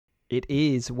It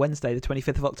is Wednesday, the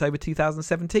 25th of October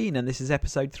 2017, and this is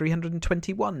episode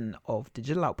 321 of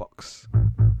Digital Outbox.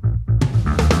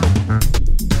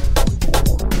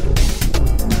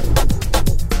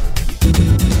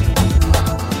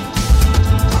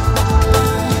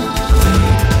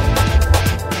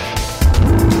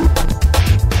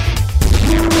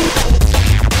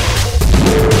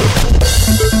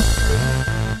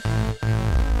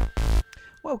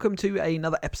 Welcome to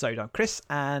another episode. I'm Chris,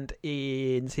 and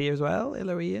Ian's here as well.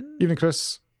 Hello, Ian. Evening,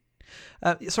 Chris.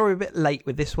 Sorry, we're a bit late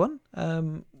with this one.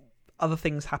 Other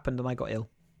things happened and I got ill.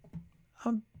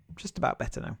 I'm just about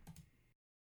better now.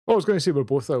 Oh, I was going to say we're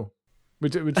both ill. We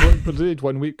delayed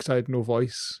 1 week because I had no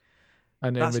voice.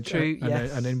 And then That's true,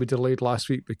 yes. And then we delayed last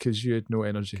week because you had no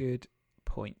energy. Good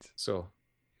point. So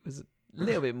it was a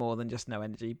little bit more than just no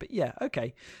energy, but yeah,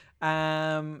 okay.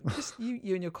 Just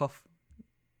you and your cough.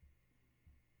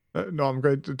 No, I'm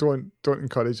going to don't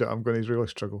encourage it. I'm going to really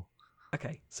struggle.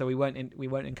 Okay, so we won't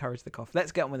encourage the cough.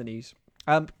 Let's get on with the news.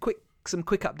 Some quick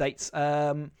updates.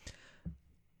 No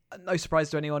surprise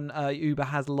to anyone, Uber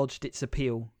has lodged its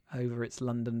appeal over its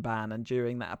London ban, and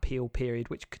during that appeal period,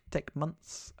 which could take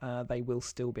months, they will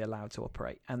still be allowed to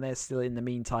operate. And they're still, in the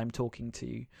meantime, talking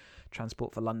to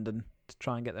Transport for London to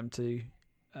try and get them to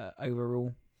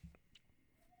overrule.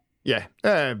 Yeah,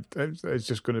 it's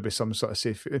just going to be some sort of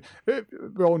safe.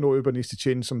 We all know Uber needs to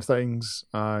change some things,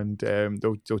 and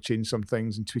they'll change some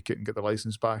things and tweak it and get the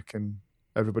license back, and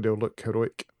everybody will look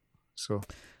heroic. So,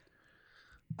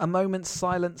 a moment's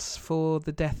silence for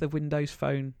the death of Windows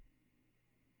Phone.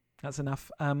 That's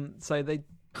enough. So they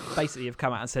basically have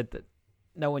come out and said that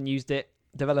no one used it.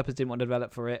 Developers didn't want to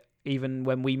develop for it. Even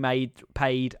when we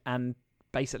paid, and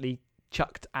basically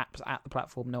chucked apps at the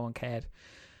platform, no one cared.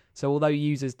 So although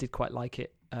users did quite like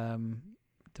it,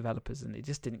 developers, and it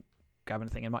just didn't grab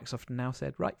anything, and Microsoft now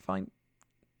said, right, fine,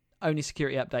 only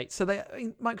security updates. So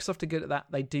Microsoft are good at that.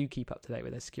 They do keep up to date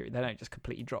with their security. They don't just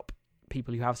completely drop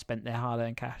people who have spent their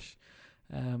hard-earned cash.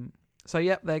 So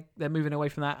yeah, they're moving away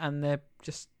from that, and they'll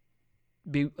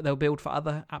build for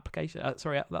other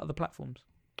other platforms.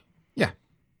 Yeah,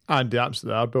 and the apps that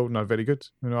they are building are very good.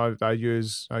 You know, I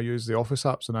use the Office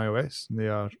apps on iOS, and they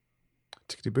are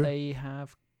tickety-boo. They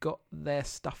have got their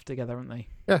stuff together, haven't they?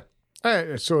 Yeah.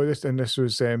 So this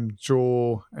was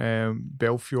Joe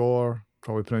Belfiore,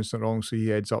 probably pronounced it wrong, so he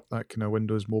heads up that kind of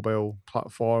Windows mobile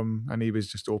platform, and he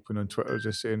was just open on Twitter,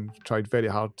 just saying tried very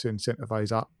hard to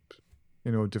incentivize app,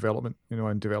 development,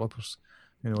 and developers.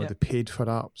 They paid for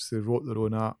apps, they wrote their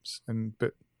own apps,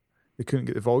 but they couldn't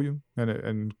get the volume,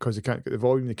 and because they can't get the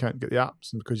volume, they can't get the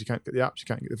apps, and because you can't get the apps, you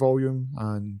can't get the volume,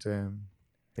 and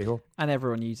hey-ho. And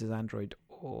everyone uses Android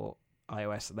or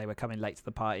iOS, and they were coming late to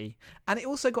the party. And it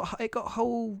also got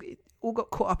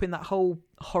caught up in that whole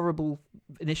horrible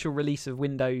initial release of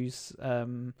Windows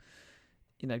 10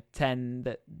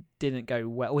 that didn't go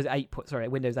well. Was it 8? Sorry,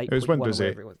 Windows 8. It was Windows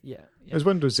 8. It was. Yeah. It was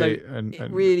Windows 8, and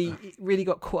it really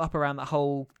got caught up around that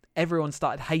whole. Everyone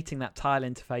started hating that tile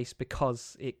interface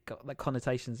because it got the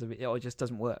connotations of it. It just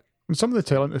doesn't work. And some of the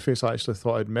tile interface I actually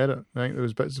thought I'd merit. I think there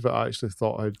was bits of it I actually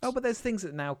thought I'd. Oh, but there's things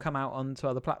that now come out onto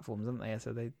other platforms, aren't they?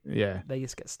 So they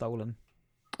just get stolen.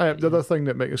 The other thing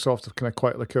that Microsoft have kind of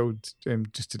quietly killed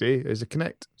just today is a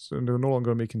Kinect. So they're no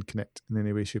longer making Kinect in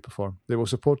any way, shape, or form. They will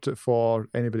support it for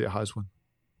anybody that has one.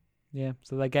 Yeah.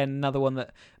 So again, another one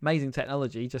that amazing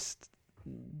technology just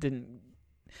didn't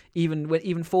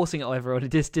even forcing it on everyone.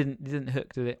 It just didn't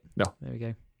hook, did it? No. There we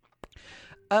go.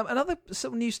 Another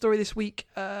sort of news story this week,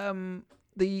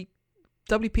 the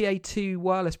WPA2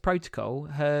 wireless protocol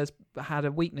has had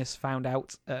a weakness found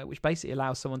out, which basically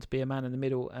allows someone to be a man in the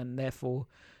middle and therefore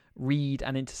read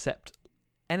and intercept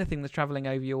anything that's travelling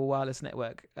over your wireless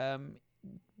network.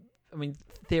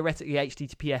 Theoretically,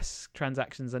 HTTPS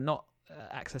transactions are not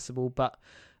accessible, but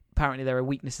apparently there are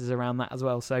weaknesses around that as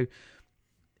well. So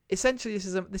essentially,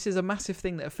 this is a massive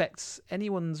thing that affects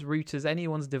anyone's routers,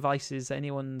 anyone's devices,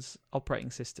 anyone's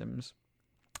operating systems,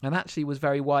 and actually was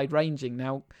very wide-ranging.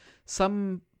 Now,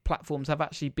 some platforms have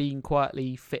actually been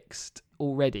quietly fixed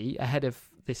already ahead of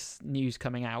this news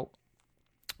coming out,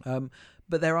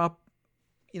 but there are,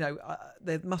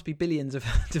 there must be billions of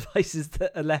devices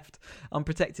that are left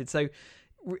unprotected. So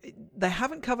they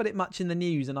haven't covered it much in the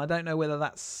news, and I don't know whether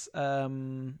that's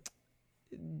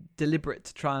deliberate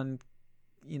to try and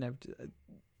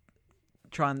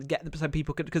get them so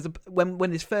people could, because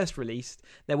when this first released,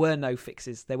 there were no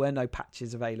fixes, there were no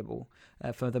patches available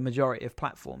for the majority of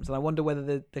platforms, and I wonder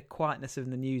whether the quietness of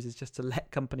the news is just to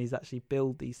let companies actually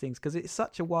build these things, because it's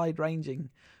such a wide-ranging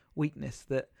weakness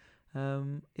that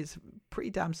it's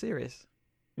pretty damn serious.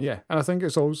 Yeah, and I think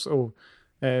it's also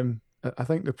I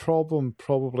think the problem,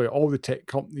 probably all the tech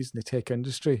companies in the tech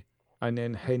industry, and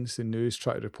then hence the news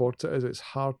try to report it, is it's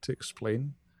hard to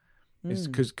explain. It's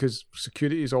because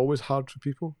security is always hard for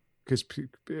people, because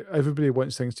everybody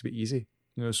wants things to be easy.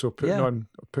 So putting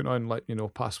on like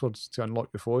passwords to unlock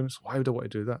your phones. Why would I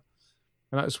want to do that?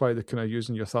 And that's why they're kind of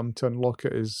using your thumb to unlock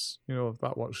it is,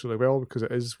 that works really well, because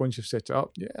it is, once you've set it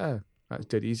up, that's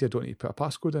dead easy. I don't need to put a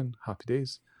passcode in. Happy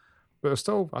days. But I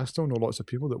still know lots of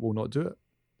people that will not do it.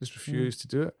 Just refuse to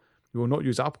do it. They will not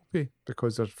use Apple Pay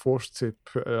because they're forced to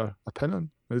put a PIN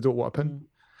in. They don't want a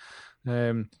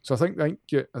PIN. So I think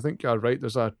you're right.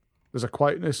 There's a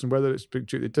quietness, and whether it's due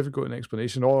to difficult an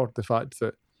explanation or the fact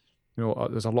that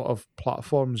there's a lot of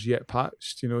platforms yet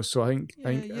patched. So I think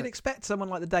you'd expect someone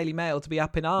like the Daily Mail to be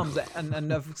up in arms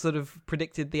and have sort of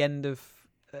predicted the end of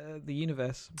the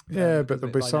universe. Yeah, but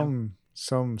there'll be some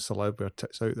celeb with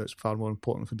tits out that's far more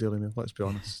important for Daily Mail. Let's be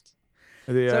honest.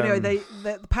 So anyway,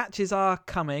 the patches are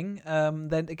coming.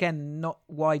 Then again, not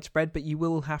widespread, but you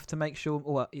will have to make sure.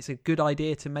 Well, it's a good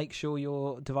idea to make sure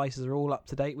your devices are all up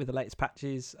to date with the latest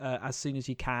patches as soon as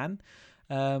you can.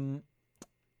 And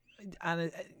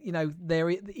there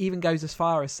even goes as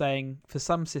far as saying for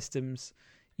some systems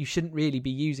you shouldn't really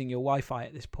be using your Wi-Fi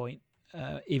at this point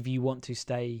if you want to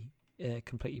stay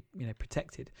completely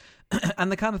protected.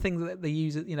 And the kind of thing that the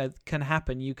user can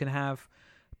happen. You can have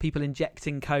people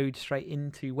injecting code straight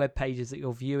into web pages that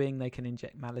you're viewing. They can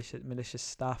inject malicious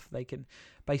stuff. They can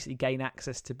basically gain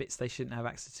access to bits they shouldn't have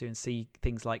access to and see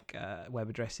things like web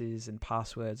addresses and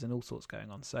passwords and all sorts going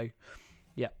on. So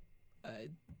yeah,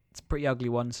 it's a pretty ugly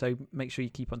one, so make sure you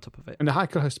keep on top of it. And the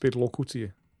hacker has to be local to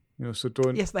you. So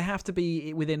don't... Yes, they have to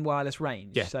be within wireless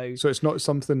range. Yeah. So it's not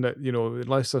something that,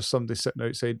 unless there's somebody sitting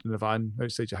outside in the van,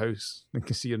 outside your house, and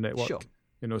can see your network. Sure.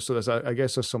 So I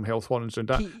guess there's some health warnings around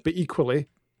that. But equally,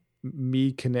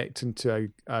 me connecting to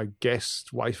a guest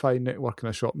Wi-Fi network in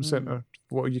a shopping centre,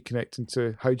 what are you connecting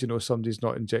to? How do you know somebody's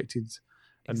not injected?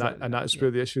 And that's where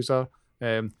the issues are.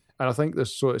 And I think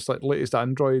it's like latest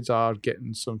Androids are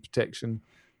getting some protection.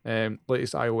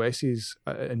 Latest iOS's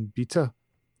in beta,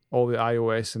 all the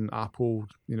iOS and Apple,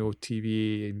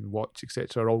 TV and watch,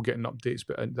 etc., are all getting updates,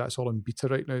 but that's all in beta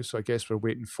right now. So I guess we're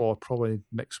waiting for probably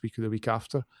next week or the week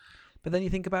after. But then you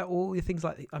think about all the things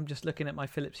like, I'm just looking at my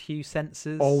Philips Hue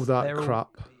sensors. All that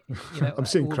crap. I'm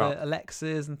seeing all crap. The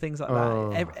Alexas and things like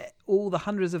that. All the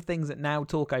hundreds of things that now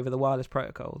talk over the wireless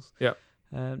protocols. Yeah.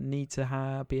 Need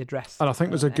to be addressed. And I think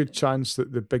there's a good chance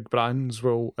that the big brands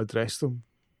will address them.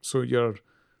 So your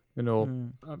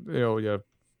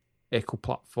Echo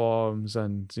platforms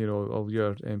and all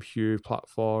your Hue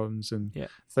platforms, and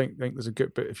think there's a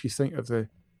good. But if you think of the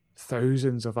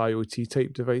thousands of IoT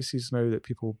type devices now that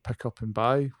people pick up and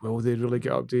buy, will they really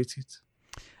get updated?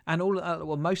 And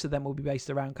most of them will be based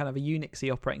around kind of a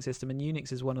Unixy operating system, and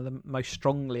Unix is one of the most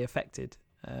strongly affected.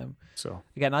 So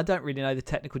again, I don't really know the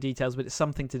technical details, but it's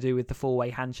something to do with the four-way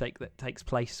handshake that takes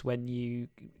place when you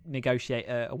negotiate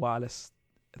a wireless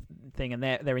thing, and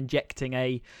they're injecting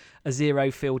a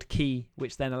zero-field key,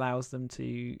 which then allows them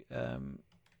to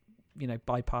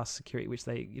bypass security, which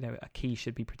they a key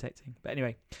should be protecting. But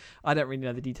anyway, I don't really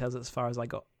know the details as far as I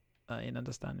got in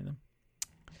understanding them.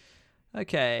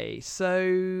 Okay,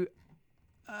 so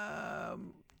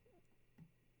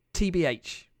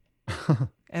TBH.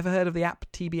 Ever heard of the app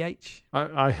TBH?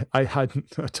 I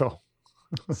hadn't at all.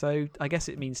 So I guess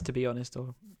it means to be honest,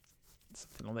 or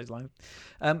something along those lines.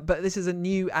 But this is a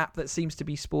new app that seems to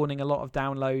be spawning a lot of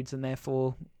downloads, and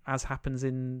therefore, as happens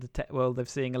in the tech world, they're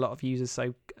seeing a lot of users.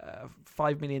 So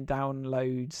 5 million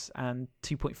downloads and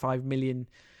 2.5 million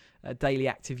daily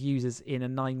active users in a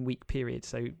 9-week period.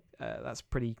 So that's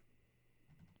pretty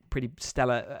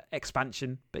stellar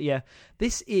expansion. But yeah,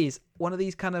 this is one of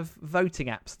these kind of voting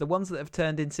apps, the ones that have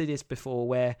turned insidious before,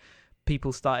 where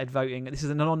people started voting. This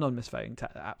is an anonymous voting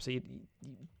app, so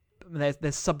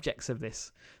there's subjects of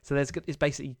this. So it's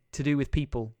basically to do with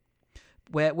people,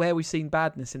 where we've seen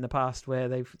badness in the past, where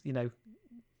they've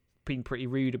been pretty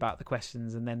rude about the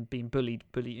questions and then been bullied.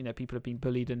 People have been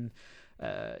bullied and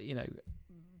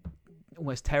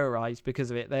almost terrorized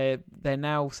because of it. They're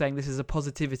now saying this is a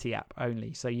positivity app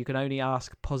only, so you can only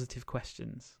ask positive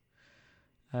questions.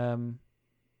 Apparently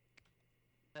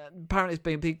it's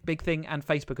been a big thing, and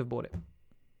Facebook have bought it.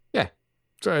 Yeah.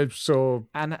 So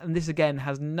and this again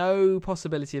has no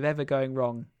possibility of ever going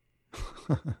wrong.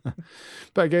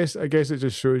 But I guess it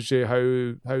just shows you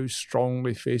how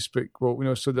strongly Facebook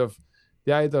will, so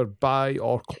they either buy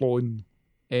or clone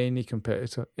any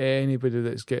competitor, anybody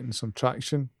that's getting some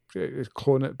traction,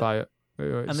 clone it, buy it.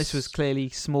 And this was clearly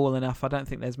small enough. I don't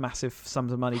think there's massive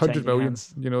sums of money 100 changing million,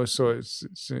 hands. So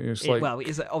it's like... Well,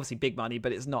 it's obviously big money,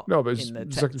 but it's not No, but in the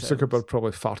tech Zuckerberg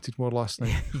probably farted more last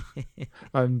night.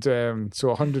 And so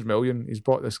 100 million, he's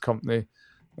bought this company.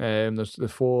 There's the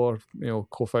 4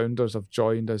 co-founders have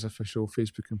joined as official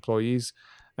Facebook employees.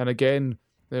 And again,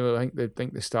 they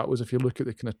think the stat was, if you look at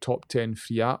the kind of top 10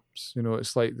 free apps,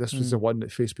 it's like this was the one that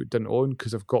Facebook didn't own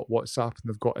because they've got WhatsApp and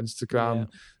they've got Instagram,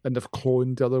 and they've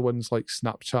cloned the other ones like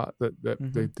Snapchat that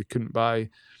they couldn't buy.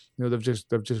 They've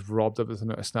just robbed everything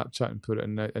out of Snapchat and put it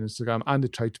in Instagram, and they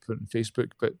tried to put it in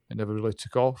Facebook, but it never really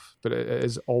took off. But it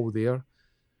is all there.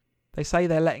 They say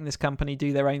they're letting this company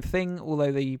do their own thing,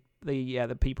 although the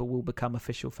people will become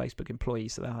official Facebook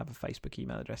employees, so they'll have a Facebook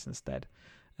email address instead,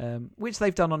 which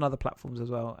they've done on other platforms as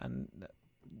well. And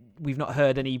we've not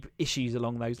heard any issues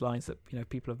along those lines that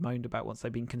people have moaned about once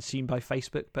they've been consumed by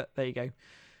Facebook. But there you go.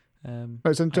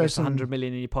 It's interesting. 100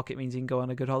 million in your pocket means you can go on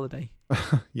a good holiday.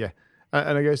 Yeah.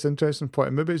 And I guess the interesting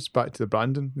point, maybe it's back to the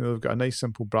branding. They've got a nice,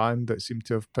 simple brand that seemed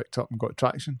to have picked up and got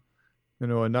traction.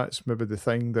 And that's maybe the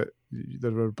thing that they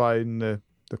were buying the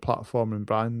platform and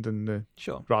brand and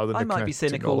rather than I might be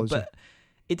cynical, technology. but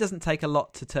it doesn't take a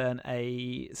lot to turn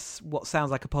what sounds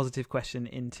like a positive question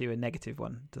into a negative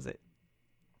one, does it?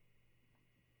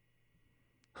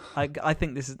 I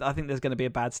think there's going to be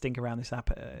a bad stink around this app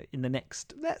in the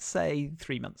next, let's say,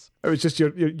 3 months. It was just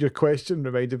your question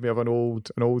reminded me of an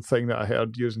old thing that I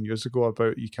heard years and years ago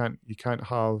about you can't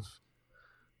have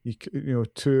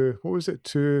two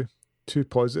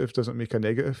positive doesn't make a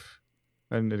negative,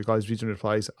 and the Glaswegian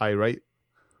replies, "I right."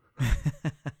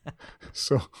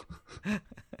 So,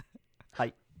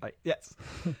 yes,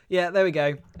 yeah, there we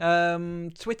go.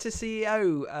 Twitter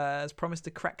CEO has promised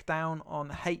to crack down on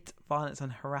hate, violence,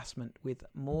 and harassment with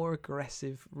more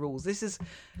aggressive rules. This is,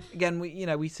 again,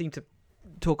 we seem to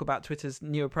talk about Twitter's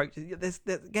new approach. There's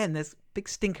big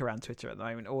stink around Twitter at the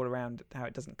moment, all around how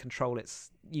it doesn't control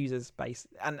its users base,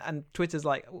 and Twitter's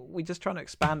like, we're just trying to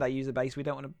expand our user base. We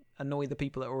don't want to annoy the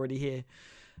people that are already here.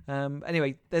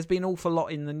 Anyway, there's been an awful lot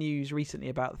in the news recently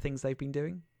about the things they've been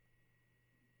doing.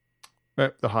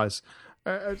 There has.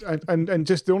 And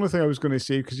just the only thing I was going to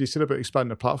say, because you said about expanding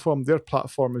the platform, their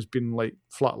platform has been like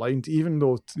flatlined, even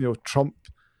though Trump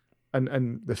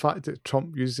and the fact that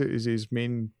Trump uses it as his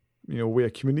main way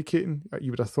of communicating,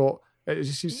 you would have thought it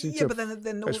just seems but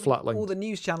then all the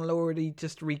news channel already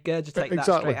just regurgitate that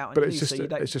straight out on news, so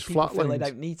it's just flatlined. They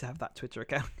don't need to have that Twitter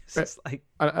account. It's just like,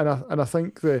 and I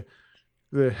think the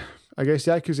I guess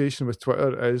the accusation with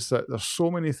Twitter is that there's so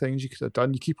many things you could have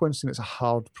done. You keep on saying it's a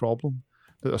hard problem,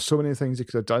 that there's so many things you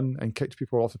could have done and kicked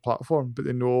people off the platform, but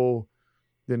they know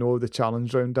the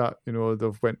challenge around that.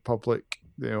 They've went public.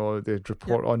 They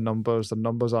report on numbers. The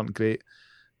numbers aren't great,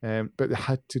 but they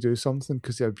had to do something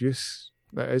because the abuse,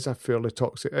 that is a fairly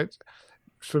toxic.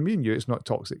 For me and you, it's not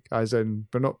toxic, as in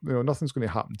we're not. Nothing's going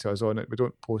to happen to us on it. We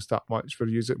don't post that much.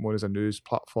 We use it more as a news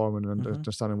platform and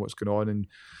understanding what's going on.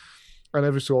 And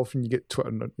every so often you get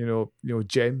Twitter,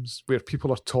 gems where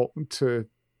people are talking to,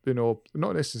 not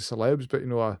necessarily celebs, but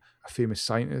a famous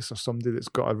scientist or somebody that's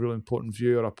got a really important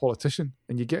view, or a politician,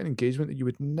 and you get an engagement that you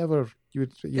would never, no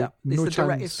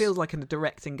chance. It feels like a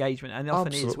direct engagement, and it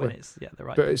often is when it's the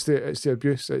right. But it's the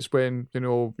abuse. It's when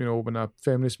when a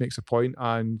feminist makes a point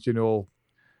and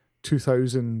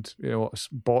 2,000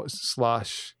 bots /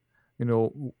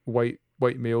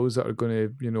 white males that are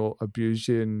going to abuse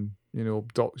you and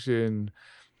dox you and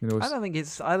I don't think it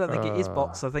is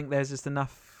bots. I think there's just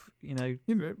enough.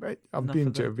 I'm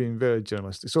being very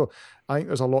journalistic. So I think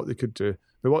there's a lot they could do.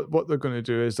 But what they're going to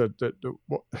do is that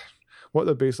what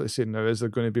they're basically saying now is they're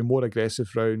going to be more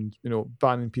aggressive around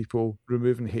banning people,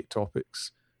 removing hate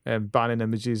topics, banning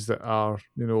images that are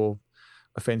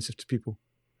offensive to people.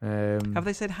 Have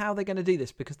they said how they're going to do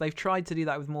this? Because they've tried to do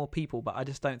that with more people, but I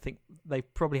just don't think they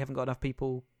probably haven't got enough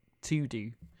people to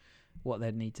do what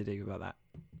they need to do about that.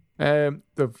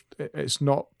 It's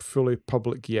not fully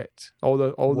public yet. All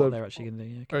they're actually going to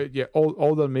do. Okay.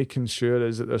 All they're making sure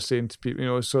is that they're saying to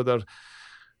people, so they're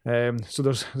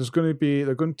there's going to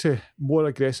they're going to more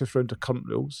aggressive around the current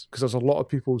rules, because there's a lot of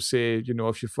people say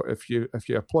if you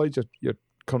applied your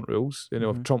current rules,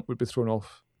 if Trump would be thrown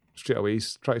off straight away,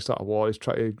 he's try to start a war, he's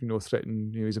try to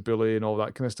threaten, he's a bully and all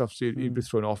that kind of stuff, so he'd be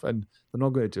thrown off, and they're not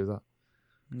going to do that.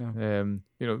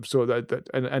 No. So that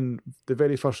and the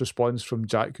very first response from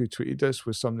Jack, who tweeted this,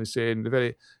 was somebody saying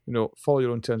follow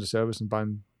your own terms of service and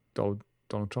ban Donald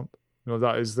Trump.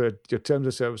 That is your terms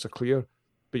of service are clear.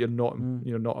 but you're not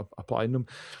applying them.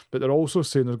 But they're also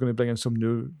saying they're going to bring in some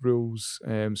new rules,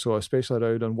 so especially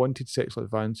around unwanted sexual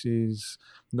advances,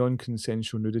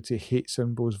 non-consensual nudity, hate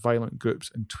symbols, violent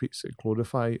groups, and tweets that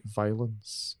glorify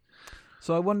violence.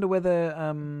 So I wonder whether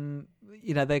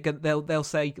they'll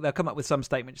say, they'll come up with some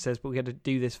statement that says, but we're going to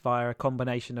do this via a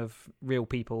combination of real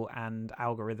people and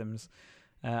algorithms.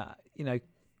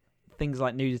 Things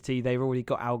like nudity, they've already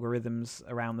got algorithms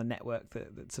around the network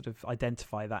that sort of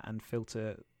identify that and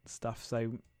filter stuff.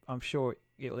 So I'm sure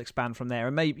it will expand from there.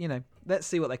 And maybe, let's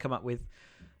see what they come up with.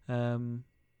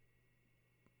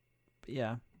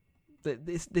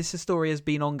 This story has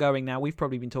been ongoing now. We've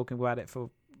probably been talking about it for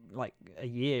like a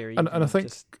year. And I think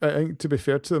to be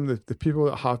fair to them, the people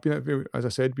that have been, as I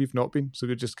said, we've not been. So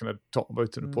we're just kind of talking about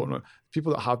it and reporting on it.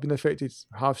 People that have been affected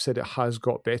have said it has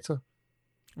got better.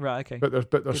 Right, okay.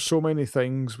 But there's so many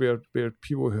things where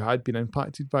people who had been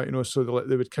impacted by it, so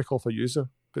they would kick off a user,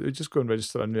 but they'd just go and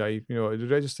register a new,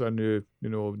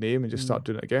 name and just start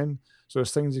doing it again. So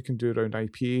there's things you can do around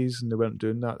IPs, and they weren't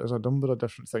doing that. There's a number of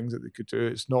different things that they could do.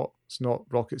 It's not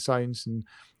rocket science, and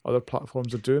other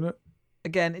platforms are doing it.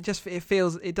 Again, it does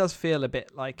feel a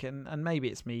bit like, and maybe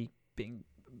it's me being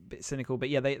bit cynical, but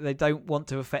yeah, they don't want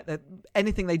to affect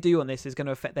anything they do on this is going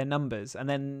to affect their numbers, and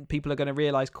then people are going to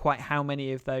realize quite how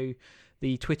many of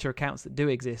the Twitter accounts that do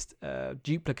exist,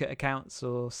 duplicate accounts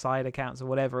or side accounts or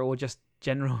whatever, or just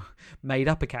general made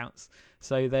up accounts.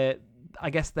 So I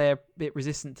guess they're a bit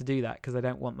resistant to do that because they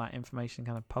don't want that information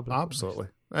kind of public. Absolutely.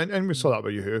 And we saw that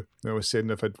with Yahoo. They were saying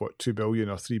they've had 2 billion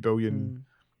or 3 billion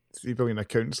 3 billion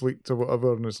accounts leaked or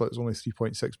whatever, and it's like there's only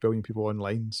 3.6 billion people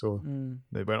online, so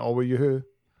they went all with Yahoo.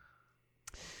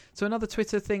 So another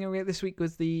Twitter thing this week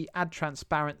was the ad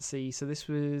transparency. So this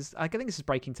was, I think this is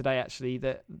breaking today actually,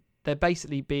 that they're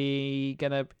basically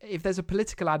if there's a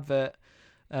political advert,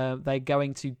 they're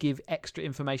going to give extra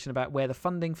information about where the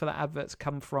funding for that advert's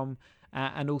come from,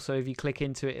 and also if you click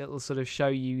into it, it'll sort of show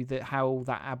you how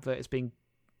that advert is being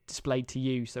displayed to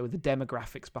you, so the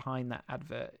demographics behind that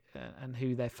advert and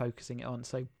who they're focusing it on.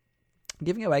 So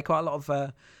giving away quite a lot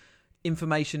of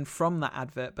information from that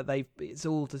advert, but it's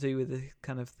all to do with the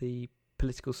kind of the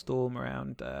political storm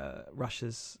around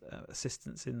Russia's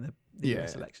assistance in the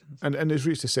US elections. And it's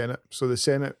reached the Senate. So the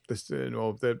Senate,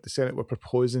 the Senate were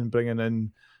proposing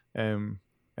bringing in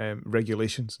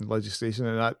regulations and legislation,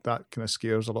 and that kind of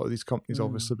scares a lot of these companies,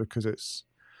 obviously, because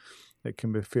it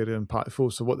can be very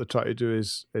impactful. So what they're trying to do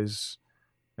is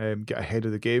get ahead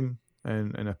of the game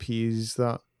and appease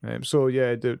that. There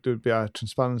would be a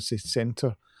transparency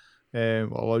centre. Will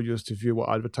allow you to view what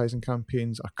advertising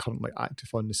campaigns are currently active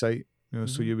on the site.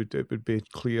 So it would be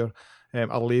clear.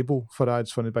 A label for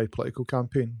ads funded by political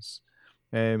campaigns,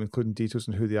 including details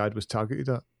on who the ad was targeted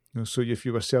at. So if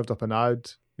you were served up an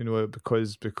ad,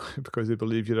 because they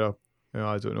believe you're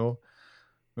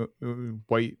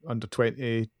white, under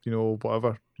 20,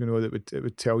 whatever, it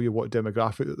would tell you what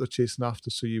demographic that they're chasing after,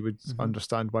 so you would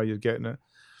understand why you're getting it.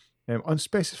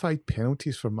 Unspecified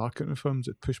penalties for marketing firms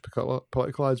that push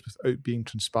political ads without being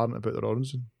transparent about their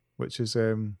origin, which is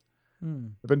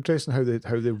interesting how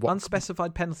they work.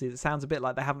 Unspecified penalties. It sounds a bit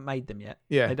like they haven't made them yet.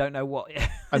 Yeah, they don't know what.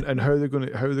 and how they're going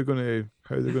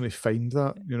to find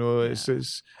that.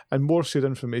 It's and more shared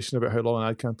information about how long an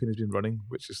ad campaign has been running,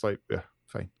 which is like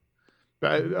fine.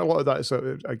 But a lot of that is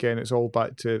again, it's all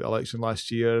back to the election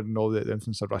last year and all the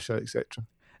influence of Russia, etc.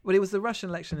 Well, it was the Russian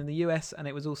election in the US, and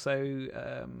it was also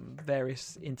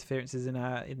various interferences in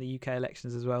the UK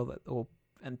elections as well,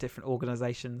 and different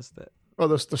organisations that. Well,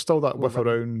 there's still that whiff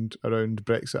around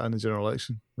Brexit and the general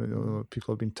election.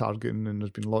 People have been targeting, and there's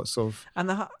been lots of.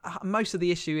 And most of the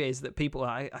issue is that people.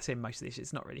 I say most of the issue.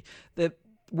 It's not really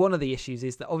one of the issues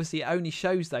is that obviously it only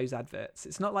shows those adverts.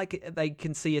 It's not like they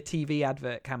can see a TV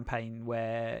advert campaign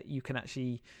where you can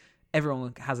actually.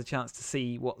 Everyone has a chance to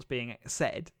see what's being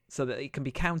said so that it can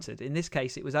be countered. In this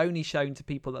case, it was only shown to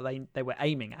people that they were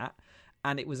aiming at,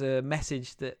 and it was a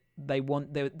message that they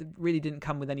really didn't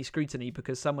come with any scrutiny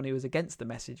because someone who was against the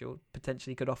message or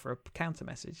potentially could offer a counter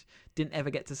message didn't ever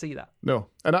get to see that. No,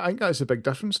 and I think that's a big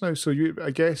difference now. So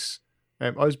I guess,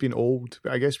 us being old,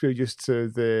 I guess we're used to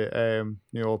the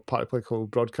political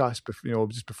broadcast,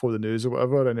 just before the news or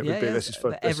whatever, and it would be this is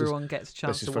for everyone gets a chance to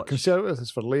watch. This is for Conservatives, this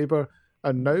is for Labour.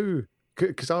 And now,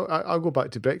 because I'll go back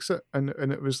to Brexit, and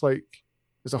it was like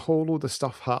there's a whole load of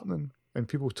stuff happening and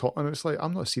people talking, and it's like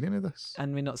I'm not seeing any of this,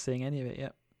 and we're not seeing any of it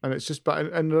yet. And it's just,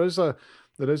 and there is a,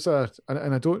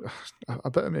 and I don't,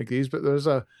 a bit of me agrees, but there's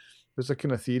a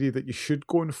kind of theory that you should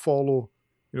go and follow,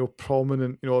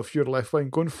 prominent, if you're left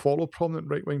wing, go and follow prominent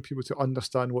right wing people to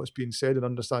understand what's being said and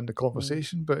understand the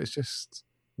conversation. But it's just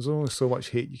there's only so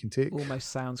much hate you can take. Almost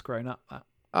sounds grown up. That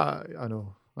I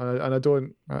know. and I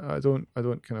don't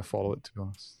kind of follow it, to be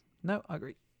honest. No, I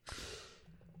agree.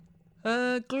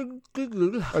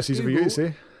 That's easy for you to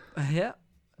say. Yeah.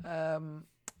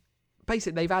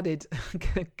 Basically, they've added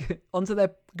onto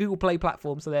their Google Play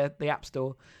platform, so the App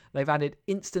Store, they've added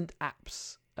instant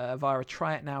apps via a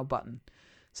Try It Now button.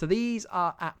 So these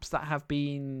are apps that have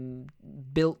been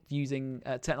built using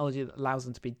technology that allows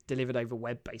them to be delivered over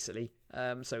web, basically.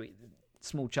 So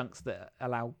small chunks that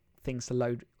allow things to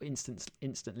load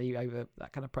instantly over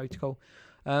that kind of protocol.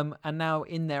 And now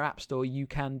in their App Store, you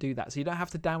can do that. So you don't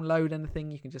have to download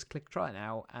anything. You can just click Try It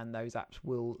Now, and those apps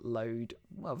will load,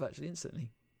 well, virtually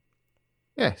instantly.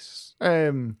 Yes.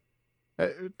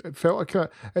 It felt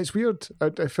like it's weird.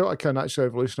 I felt like a natural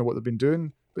evolution of what they've been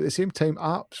doing. But at the same time,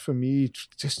 apps for me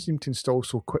just seem to install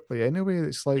so quickly anyway.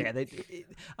 It's like... Yeah,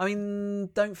 I mean,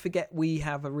 don't forget we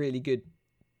have a really good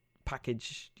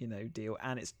package, deal,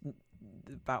 and it's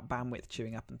about bandwidth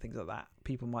chewing up and things like that.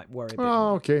 People might worry a bit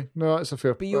more. Okay. No, that's a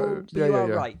fair... But you are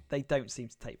right. They don't seem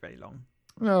to take very long.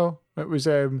 No, it was...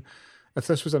 if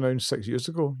this was announced 6 years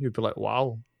ago, you'd be like,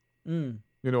 wow.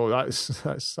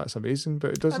 That's amazing,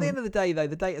 but it doesn't... At the end of the day, though,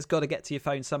 the data's got to get to your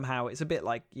phone somehow. It's a bit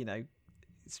like,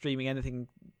 streaming anything.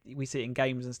 We see it in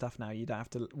games and stuff now. You don't have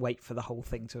to wait for the whole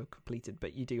thing to have completed,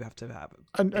 but you do have to have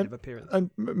a bit of a period. And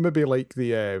maybe like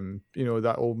the,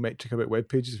 that old metric about web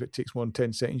pages, if it takes more than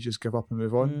 10 seconds, you just give up and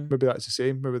move on. Maybe that's the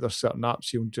same. Maybe there's certain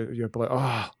apps you'll be like,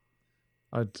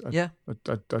 I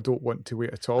don't want to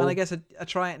wait at all. And I guess I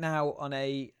Try It Now on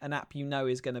an app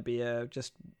is going to be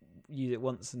just use it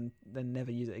once and then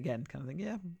never use it again kind of thing.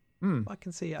 Yeah. I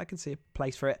can see a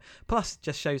place for it. Plus,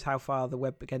 just shows how far the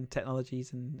web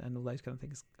technologies and all those kind of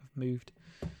things have moved.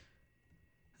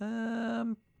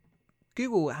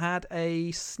 Google had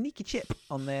a sneaky chip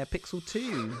on their Pixel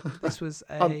 2. This was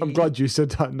I'm glad you said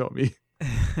that, not me.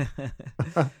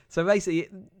 So basically,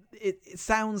 it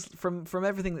sounds from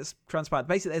everything that's transpired.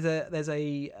 Basically, there's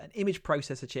an image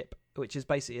processor chip, which is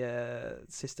basically a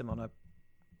system on a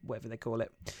whatever they call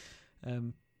it.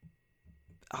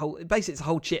 Basically, it's a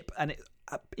whole chip, and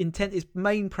its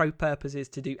main purpose is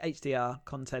to do HDR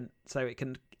content, so it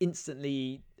can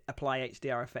instantly apply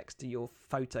HDR effects to your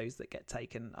photos that get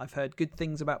taken. I've heard good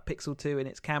things about Pixel 2 and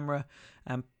its camera,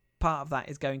 and part of that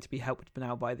is going to be helped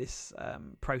now by this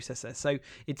processor. So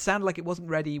it sounded like it wasn't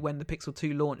ready when the Pixel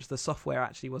 2 launched. The software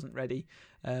actually wasn't ready.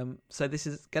 So this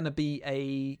is going to be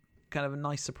a kind of a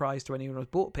nice surprise to anyone who's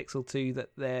bought Pixel 2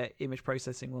 that their image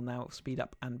processing will now speed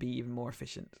up and be even more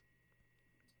efficient.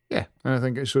 Yeah, and I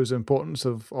think it shows the importance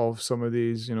of some of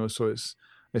these, so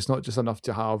it's not just enough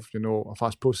to have, a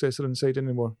fast processor inside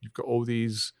anymore. You've got all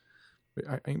these,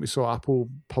 I think we saw Apple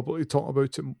publicly talk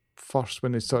about it first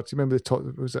when they started. Remember they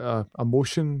talked, was it a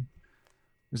motion,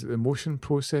 was it the motion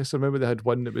processor? Remember they had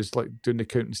one that was like doing the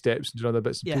counting steps and doing other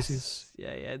bits and pieces?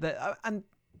 Yeah. And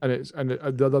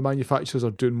the other manufacturers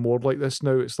are doing more like this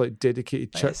now. It's like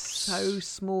dedicated chips. It's so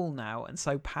small now and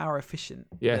so power efficient.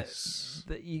 Yes.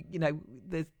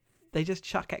 That they just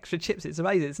chuck extra chips. It's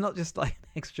amazing. It's not just like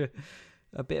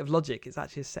a bit of logic. It's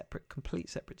actually a complete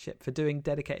separate chip for doing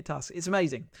dedicated tasks. It's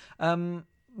amazing.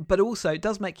 But also it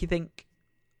does make you think,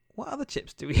 what other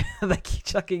chips they keep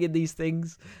chucking in these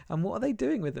things, and what are they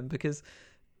doing with them? Because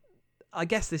I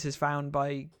guess this is found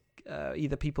by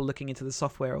either people looking into the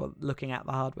software or looking at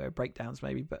the hardware breakdowns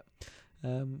maybe, but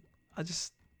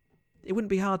it wouldn't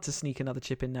be hard to sneak another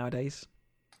chip in nowadays.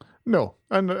 No,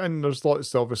 and there's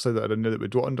lots obviously that are in there that we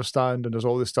don't understand, and there's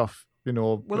all this stuff,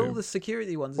 Well, all the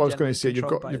security ones. Well, I was going to say you've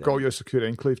got your secure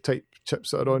enclave type chips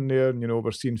that are on there, and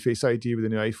we're seeing Face ID with the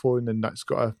new iPhone, and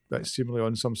that's seemingly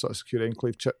on some sort of secure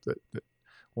enclave chip that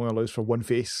only allows for one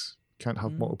face, can't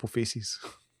have multiple faces.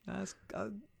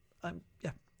 I'm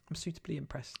suitably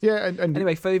impressed. Yeah, and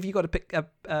anyway, if you got a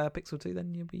Pixel 2,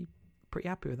 then you'll be pretty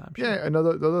happy with that, I'm sure. Yeah, and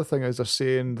the other thing is they're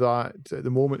saying that at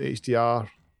the moment HDR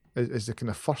is the kind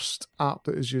of first app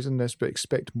that is using this, but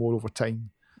expect more over time.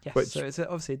 Yes, so it's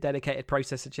obviously a dedicated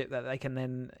processor chip that they can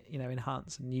then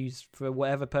enhance and use for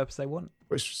whatever purpose they want.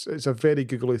 Which is a very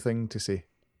googly thing to say.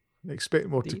 Expect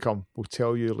more to come. We'll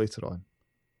tell you later on.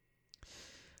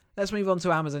 Let's move on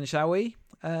to Amazon, shall we?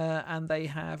 And they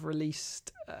have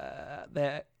released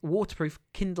their waterproof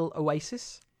Kindle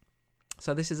Oasis.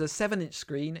 So this is a 7-inch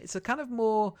screen. It's a kind of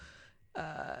more...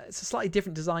 it's a slightly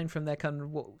different design from their kind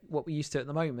of what we're used to at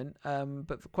the moment,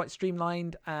 but quite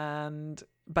streamlined. And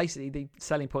basically, the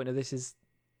selling point of this is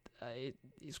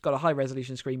it's got a high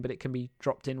resolution screen, but it can be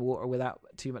dropped in water without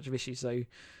too much of issue. So if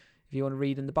you want to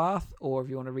read in the bath or if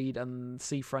you want to read on the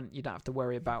seafront, you don't have to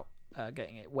worry about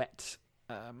getting it wet.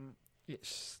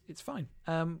 It's fine.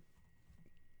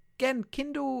 Again,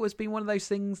 Kindle has been one of those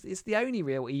things. It's the only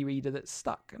real e-reader that's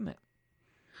stuck, isn't it?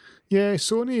 Yeah,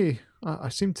 Sony. I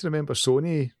seem to remember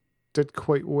Sony did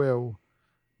quite well,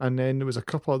 and then there was a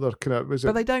couple other kind of.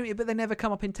 But they don't. But they never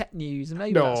come up in tech news, and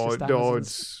maybe that's just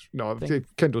Amazon's thing.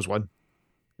 Kindle's one.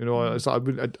 You know, it's like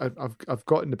I've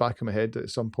got in the back of my head that at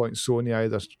some point Sony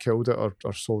either killed it or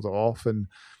sold it off, and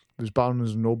it was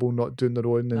Barnes and Noble not doing their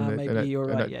own, and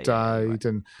it died. Right.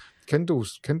 And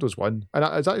Kindle's one, and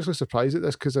I was actually surprised at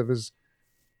this because I was.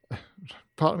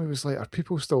 Part of me was like, are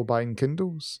people still buying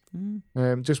Kindles?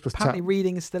 Just with apparently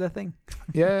reading is still a thing.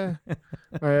 Yeah.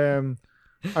 But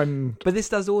this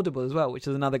does Audible as well, which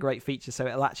is another great feature. So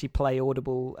it'll actually play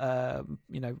Audible,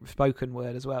 spoken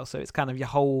word as well. So it's kind of your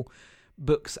whole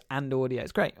books and audio.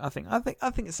 It's great. I think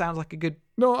it sounds like a good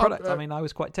product. I mean, I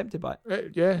was quite tempted by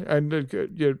it. Yeah, and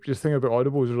your thing about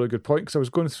Audible is a really good point because I was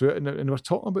going through it and we're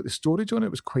talking about the storage on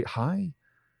it was quite high.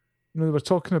 You know, they were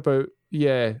talking about,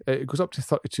 it goes up to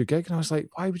 32 gig. And I was like,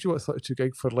 why would you want 32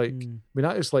 gig for I mean,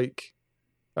 that's like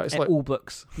all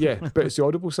books. Yeah, but it's the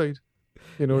Audible side,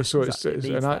 you know, so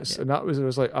exactly. I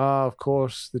was like, of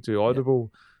course they do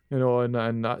Audible, you know,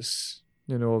 and that's,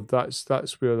 you know, that's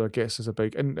where I guess is a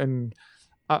big, and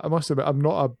I must admit, I'm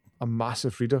not a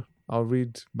massive reader. I'll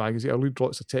read magazines, I'll read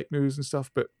lots of tech news and stuff,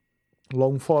 but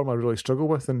long form I really struggle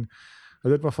with. And I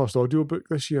did my first audiobook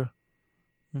this year.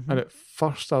 Mm-hmm. And at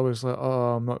first I was like,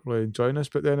 I'm not really enjoying this.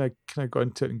 But then I kind of got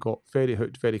into it and got very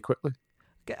hooked very quickly.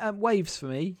 Waves for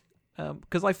me,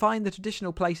 because I find the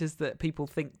traditional places that people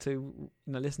think to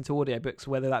listen to audiobooks,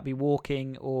 whether that be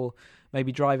walking or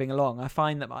maybe driving along, I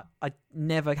find that I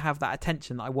never have that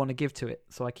attention that I want to give to it.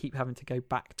 So I keep having to go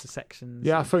back to sections.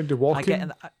 Yeah, I found the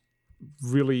walking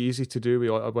really easy to do with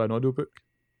an audiobook.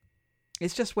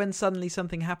 It's just when suddenly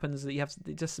something happens that you have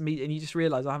to just meet and you just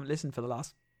realise I haven't listened for the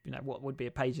last what would be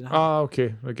a page and a half.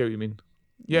 Okay, I get what you mean.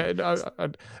 Yeah,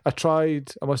 I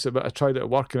tried. I must admit, I tried it at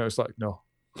work, and I was like, no,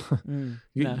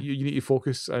 you need to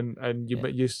focus, and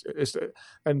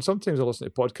and sometimes I listen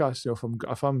to podcasts. You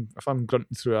know, if I'm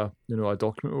grunting through a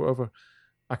document or whatever,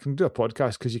 I can do a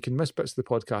podcast because you can miss bits of the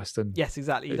podcast. And yes,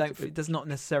 exactly. It does not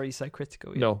necessarily so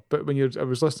critical. Yeah. No, but I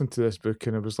was listening to this book,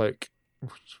 and I was like,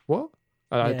 what?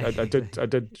 And I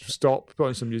did stop, put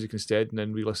on some music instead, and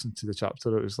then re-listened to the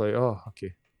chapter. It was like, oh,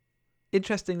 okay.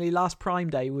 Interestingly, last Prime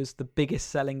Day was the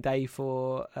biggest selling day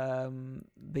for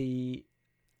the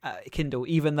Kindle,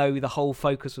 even though the whole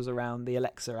focus was around the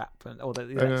Alexa app or the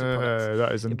Alexa products.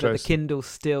 That is interesting. But the Kindle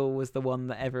still was the one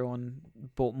that everyone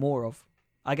bought more of.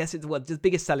 I guess it's the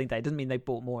biggest selling day. It doesn't mean they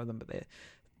bought more of them, but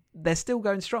they're still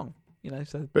going strong.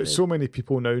 So many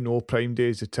people now know Prime Day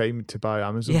is the time to buy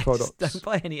Amazon products. Don't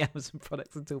buy any Amazon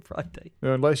products until Prime Day.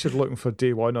 No, unless you're looking for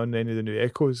day one on any of the new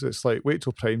Echoes, it's like wait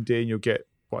till Prime Day and you'll get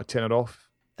a tenner off.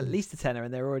 At least a tenner,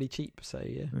 and they're already cheap. So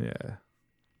yeah.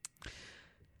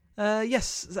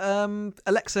 Yes,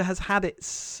 Alexa has had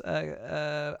its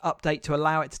update to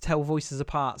allow it to tell voices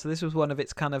apart. So this was one of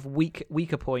its kind of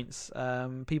weaker points.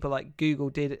 People like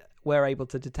Google were able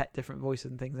to detect different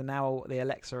voices and things, and now the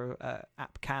Alexa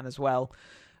app can as well.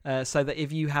 So that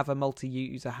if you have a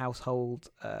multi-user household,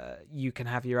 you can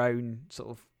have your own sort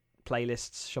of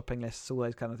playlists, shopping lists, all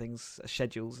those kind of things,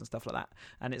 schedules and stuff like that,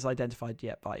 and it's identified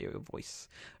by your voice.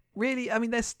 Really, I mean,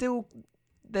 they're still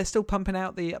pumping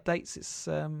out the updates.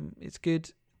 It's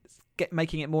good.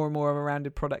 Making it more and more of a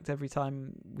rounded product every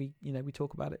time we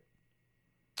talk about it.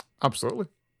 Absolutely.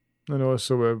 I know.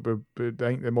 So I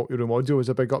think the multi-room audio is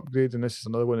a big upgrade, and this is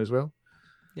another one as well.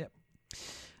 Yep.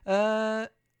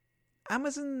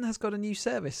 Amazon has got a new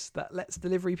service that lets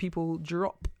delivery people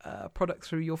drop products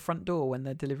through your front door when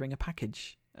they're delivering a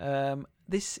package.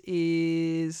 This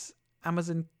is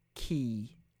Amazon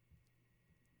Key.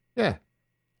 Yeah.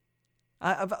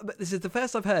 But this is the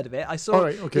first I've heard of it. I saw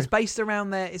it's based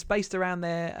around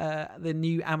their the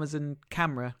new Amazon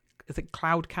camera. Is it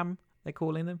Cloud Cam they're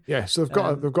calling them? Yeah, so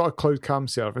they've got a Cloud Cam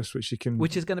service which is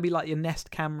going to be like your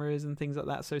Nest cameras and things like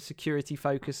that. So security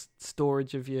focused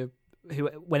storage of your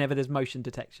whenever there's motion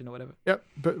detection or whatever.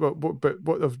 But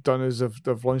what they've done is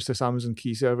they've launched this Amazon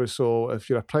Key service. So if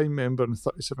you're a Prime member in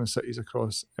 37 cities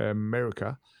across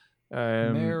America.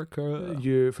 You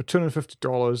for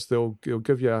 $250 they'll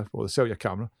give you they'll sell you a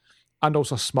camera and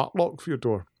also a smart lock for your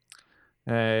door.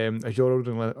 If you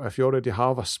already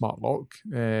have a smart lock,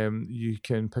 you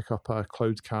can pick up a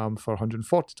Cloud Cam for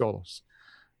 $140.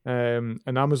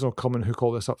 And Amazon will come and hook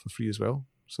all this up for free as well.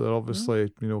 So they're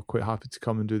obviously quite happy to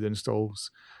come and do the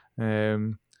installs.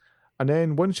 And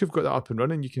then once you've got that up and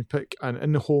running, you can pick an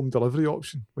in-home delivery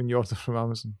option when you order from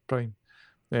Amazon Prime.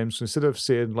 So instead of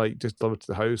saying like just deliver to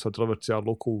the house or deliver to our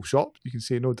local shop, you can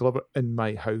say no, deliver in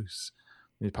my house.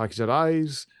 When the package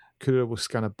arrives, courier will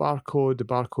scan a barcode. The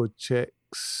barcode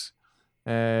checks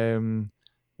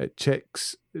it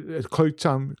checks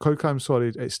CloudCam. Sorry,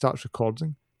 it starts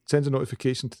recording, sends a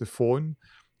notification to the phone,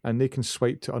 and they can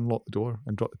swipe to unlock the door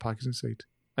and drop the package inside.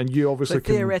 And you obviously so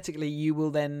theoretically, you will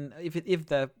then, if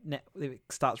it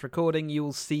starts recording, you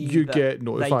will see get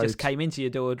notified. They just came into your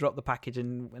door, dropped the package,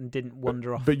 and didn't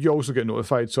wander off. But you also get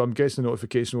notified. So I'm guessing the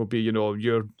notification will be, your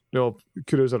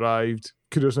courier's arrived,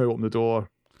 courier's now opened the door,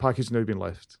 package now been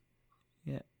left.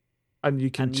 Yeah, and you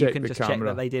can check the just camera. check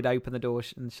that they did open the door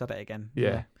and shut it again.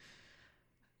 Yeah.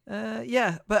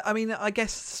 But I mean, I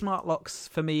guess smart locks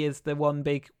for me is the one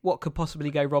big what could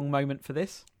possibly go wrong moment for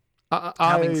this.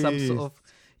 Having some sort of,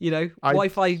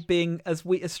 Wi-Fi being as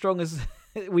strong as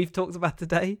we've talked about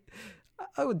today,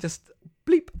 I would just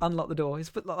bleep unlock the door.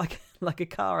 It's like a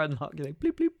car unlock, bleep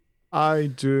bleep. I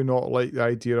do not like the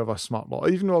idea of a smart lock,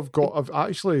 even though I've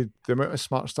actually, the amount of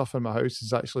smart stuff in my house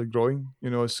is actually growing.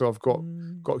 So I've got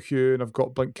Hue, and I've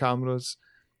got Blink cameras,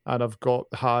 and I've got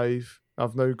Hive.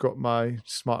 I've now got my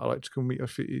smart electrical meter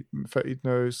fitted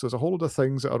now. So there's a whole lot of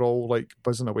things that are all like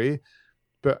buzzing away.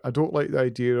 But I don't like the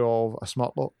idea of a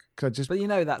smart lock. But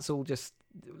that's all just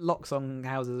locks on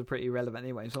houses are pretty irrelevant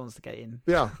anyway. If someone wants to get in,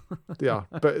 yeah.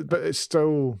 But it's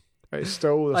still.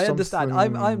 I understand.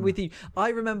 I'm with you. I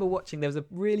remember watching. There was a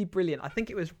really brilliant. I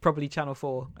think it was probably Channel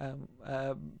 4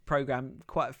 program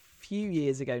quite a few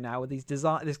years ago now with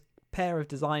this pair of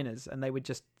designers, and they would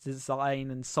just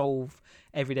design and solve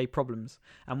everyday problems.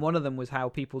 And one of them was how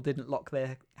people didn't lock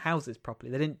their houses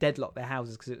properly. They didn't deadlock their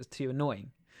houses because it was too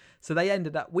annoying. So they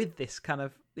ended up with this kind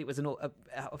of, it was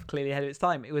clearly ahead of its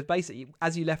time. It was basically,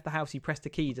 as you left the house, you pressed a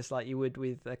key just like you would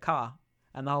with a car,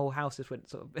 and the whole house just went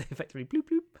sort of effectively bloop,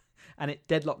 bloop, and it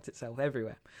deadlocked itself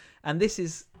everywhere. And this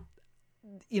is,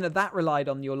 that relied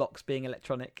on your locks being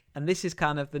electronic, and this is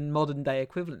kind of the modern day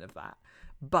equivalent of that.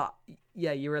 But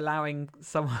yeah, you're allowing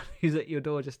someone who's at your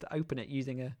door just to open it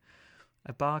using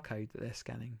a barcode that they're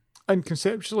scanning. And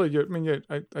conceptually,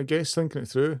 I guess thinking it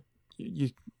through,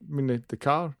 the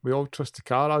car, we all trust the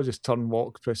car. I'll just turn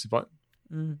lock, press the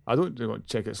button. I don't want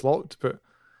to check it's locked, but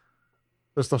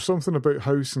there's something about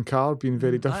house and car being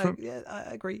very different. I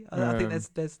agree. I think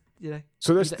there's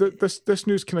So this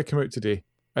news kind of came out today,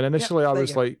 and initially I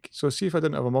was like, so see if I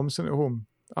didn't have a mum sitting at home,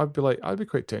 I'd be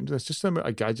quite tempted. It's just the amount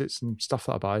of gadgets and stuff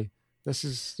that I buy. This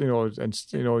is, and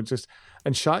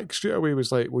Shaq straight away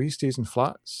was like, well, he stays in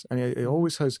flats, and he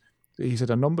always has. He's had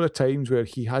a number of times where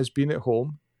he has been at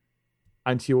home,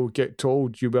 and he'll get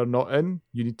told, you were not in,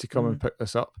 you need to come and pick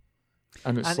this up.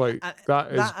 And it's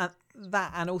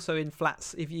that, and also in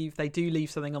flats, if they do leave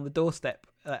something on the doorstep,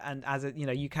 and as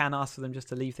you can ask for them just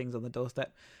to leave things on the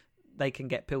doorstep, they can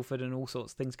get pilfered and all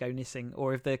sorts. Things go missing,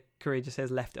 or if the courier just says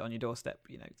left it on your doorstep,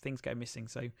 things go missing.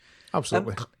 So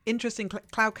absolutely interesting.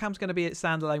 CloudCam's going to be a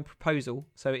standalone proposal,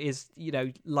 so it is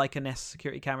like a Nest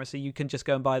security camera, so you can just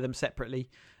go and buy them separately,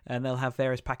 and they'll have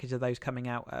various packages of those coming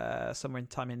out somewhere in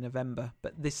time in November.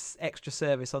 But this extra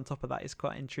service on top of that is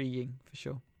quite intriguing for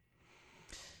sure.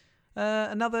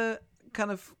 Another kind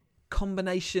of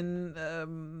combination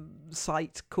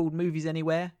site called Movies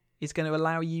Anywhere is going to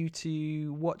allow you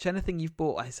to watch anything you've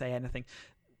bought. I say anything.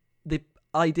 The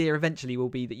idea eventually will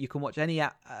be that you can watch any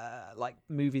like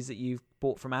movies that you've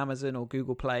bought from Amazon or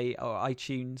Google Play or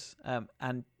iTunes,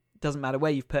 and doesn't matter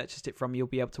where you've purchased it from, you'll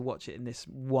be able to watch it in this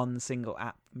one single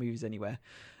app, Movies Anywhere.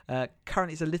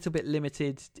 Currently, it's a little bit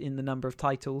limited in the number of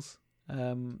titles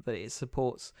that it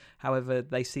supports. However,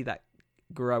 they see that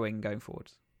growing going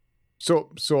forward.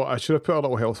 So I should have put a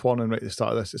little health warning right at the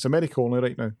start of this. It's America only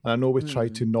right now. And I know we try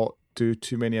to not do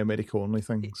too many America only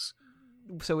things.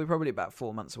 So we're probably about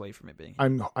 4 months away from it being.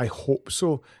 I hope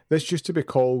so. This used to be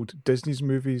called Disney's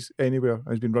Movies Anywhere.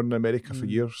 It's been run in America for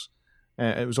years.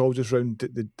 It was all just around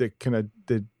the kind of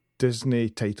the Disney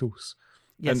titles.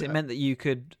 Yes, and it meant that you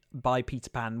could buy Peter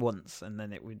Pan once, and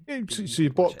then it would. So you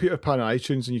bought Peter Pan on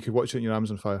iTunes, and you could watch it on your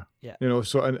Amazon Fire. Yeah.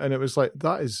 So and it was like,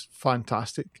 that is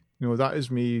fantastic. That is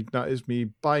me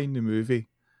buying the movie,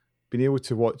 being able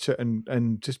to watch it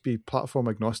and just be platform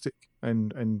agnostic,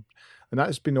 and that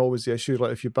has been always the issue.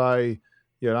 Like if you buy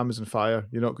your Amazon Fire,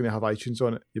 you're not going to have iTunes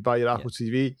on it. You buy your Apple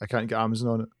TV, I can't get Amazon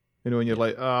on it. And you're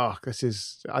like, this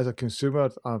is, as a consumer,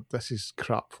 this is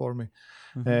crap for me.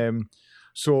 Mm-hmm.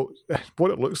 So what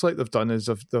it looks like they've done is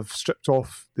they've stripped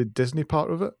off the Disney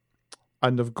part of it,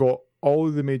 and they've got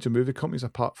all the major movie companies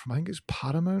apart from, I think it's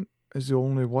Paramount is the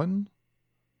only one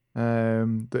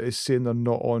that is saying they're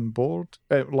not on board.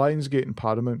 Lionsgate and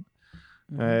Paramount.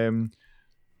 Mm-hmm.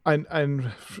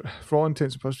 And for all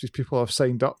intents and purposes, people have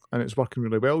signed up, and it's working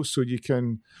really well. So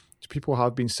people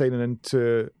have been signing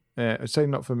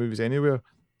up for Movies Anywhere,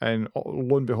 and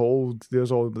lo and behold,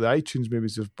 there's all the iTunes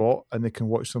movies they've bought, and they can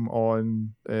watch them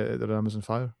on their Amazon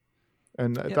Fire.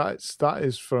 and that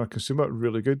is for a consumer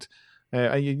really good.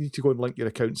 And you need to go and link your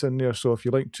accounts in there. So if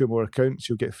you link 2 more accounts,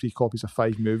 you'll get free copies of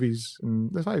 5 movies.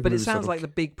 And the 5 but movies it sounds like the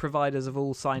big providers have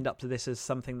all signed up to this as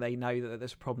something they know that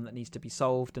there's a problem that needs to be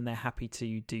solved, and they're happy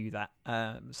to do that.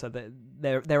 So that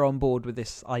they're on board with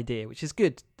this idea, which is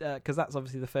good, because that's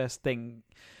obviously the first thing.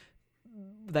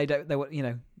 They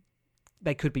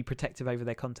could be protective over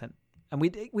their content, and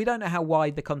we don't know how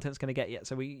wide the content's going to get yet.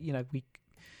 So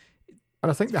and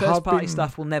I think the first-party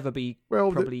stuff will never be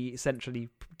probably centrally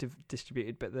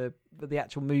distributed, but the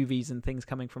actual movies and things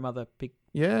coming from other big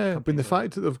but the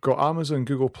fact that they've got Amazon,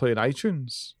 Google Play, and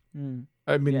iTunes.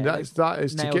 I mean, that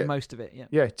is to get most of it.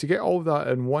 To get all that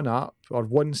in one app or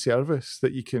one service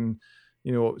that you can,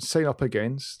 sign up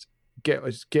against, get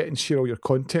and share all your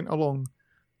content along.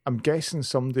 I'm guessing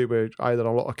somebody with either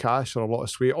a lot of cash or a lot of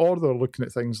sway, or they're looking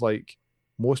at things like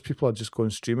most people are just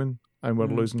going streaming. And we're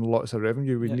losing lots of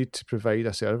revenue. We need to provide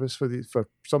a service for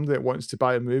somebody that wants to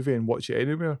buy a movie and watch it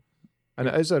anywhere. And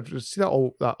it is see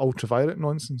that ultraviolet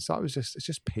nonsense. It's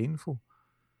just painful.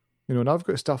 And I've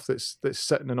got stuff that's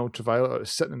sitting in ultraviolet or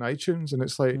it's sitting in iTunes, and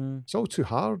it's like it's all too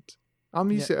hard.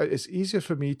 It's easier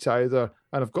for me to either,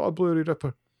 and I've got a Blu-ray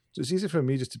ripper, so it's easier for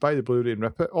me just to buy the Blu-ray and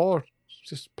rip it, or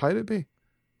just Pirate Bay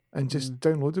and just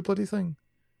download the bloody thing.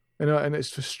 And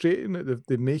it's frustrating that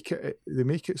they make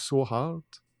it so hard.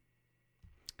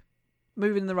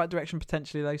 Moving in the right direction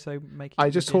potentially, though. So I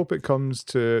just hope it comes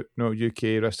to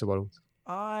UK, rest of the world.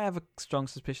 I have a strong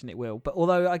suspicion it will, but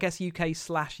although I guess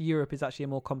UK/Europe is actually a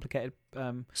more complicated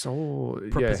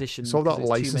proposition. It's all that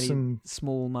licensing,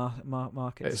 small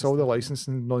markets. It's all the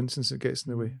licensing nonsense that gets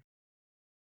in the way.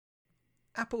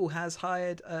 Apple has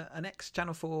hired an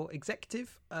ex-Channel 4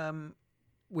 executive.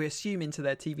 We're assuming to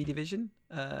their TV division,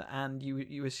 and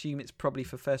you assume it's probably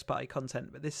for first-party content.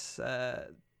 But this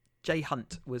Jay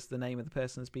Hunt was the name of the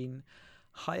person who's been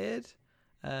hired,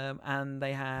 and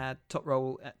they had top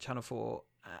role at Channel 4,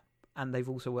 and they've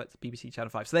also worked at BBC Channel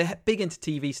 5. So they're big into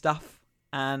TV stuff,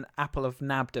 and Apple have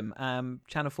nabbed them.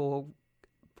 Channel 4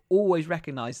 always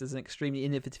recognised as an extremely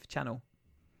innovative channel.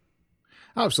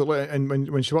 Absolutely, and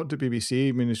when she worked at BBC,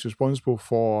 I mean, it's responsible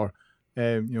for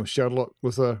Sherlock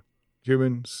with her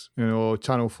Humans,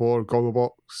 Channel 4,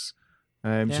 Gogglebox.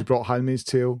 She brought Handmaid's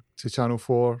Tale to Channel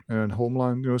 4 and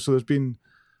Homeland. So there's been,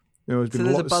 so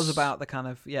there's a buzz about the kind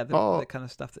of the kind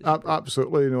of stuff that she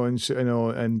absolutely,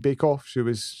 and Bake Off. She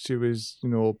was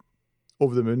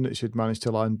over the moon that she'd managed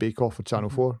to land Bake Off for Channel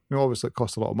 4. Obviously it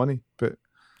cost a lot of money, but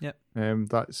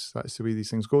that's the way these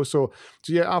things go. So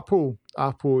Apple.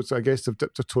 I guess they've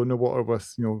dipped their toe in the water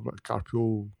with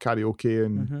Carpool Karaoke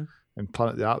and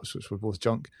Planet of the Apps, which were both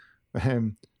junk.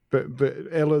 But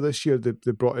earlier this year,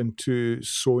 they brought in two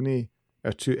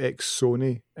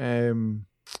ex-Sony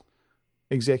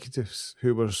executives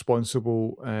who were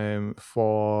responsible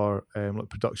for like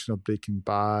production of Breaking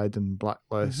Bad and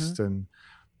Blacklist, and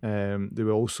they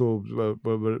were also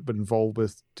were involved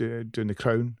with doing The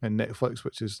Crown and Netflix,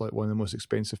 which is like one of the most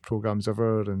expensive programs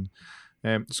ever. And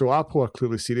so Apple are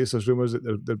clearly serious. There's rumours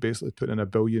that they're basically putting in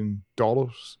 $1 billion.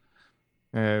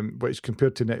 Which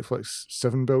compared to Netflix,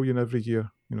 $7 billion every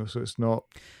year. So it's not.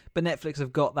 But Netflix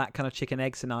have got that kind of chicken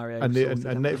egg scenario, and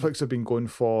Netflix have been going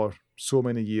for so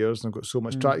many years and have got so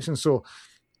much traction. So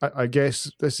I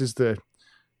guess this is the,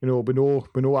 we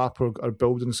know Apple are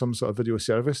building some sort of video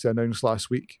service. They announced last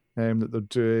week that they're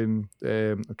doing.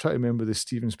 I'm trying to remember the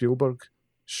Steven Spielberg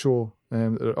show.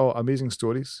 Amazing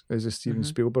Stories is a Steven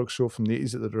Spielberg show from the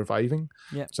 80s that they're reviving.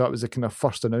 Yeah. So that was the kind of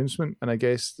first announcement, and I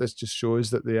guess this just shows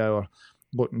that they are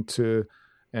looking to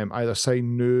either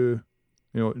sign new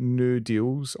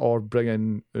deals or bring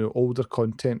in older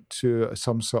content to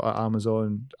some sort of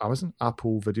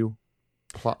Apple video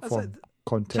platform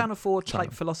content. Channel 4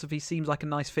 type philosophy seems like a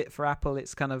nice fit for Apple.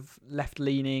 It's kind of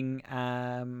left-leaning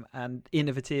and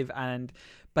innovative, and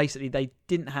basically they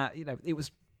didn't have, it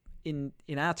was in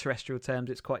our terrestrial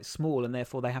terms, it's quite small, and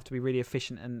therefore they have to be really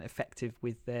efficient and effective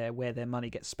with where their money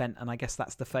gets spent. And I guess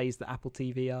that's the phase that Apple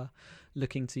TV are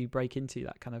looking to break into,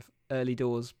 that kind of early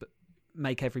doors, but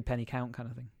make every penny count kind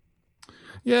of thing.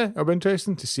 Yeah, it'll be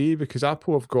interesting to see, because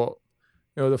Apple have got,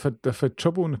 they've had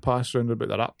trouble in the past around about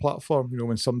their app platform.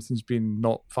 When something's been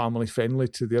not family friendly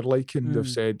to their liking, they've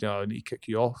said, I need to kick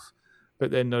you off. But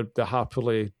then they'll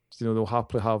happily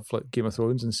have like Game of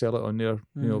Thrones and sell it on their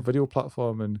video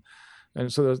platform,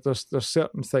 and so there's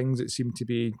certain things that seem to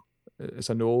be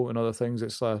it's a no, and other things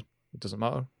it's like it doesn't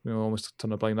matter, almost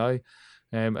turn a blind eye.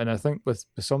 And I think with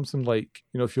something like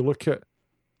if you look at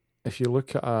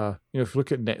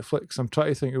Netflix, I'm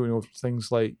trying to think of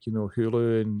things like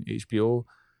Hulu and HBO.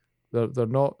 they're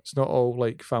not. It's not all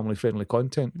like family friendly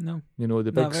content. No, You know,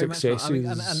 the no, big very much not. successes. I mean,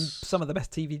 and some of the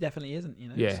best TV definitely isn't. You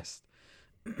know, Yeah. It's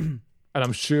just... And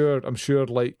I'm sure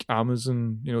like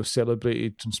Amazon, you know,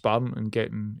 celebrated Transparent and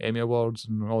getting Emmy Awards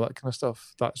and all that kind of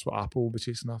stuff. That's what Apple will be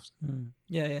chasing after.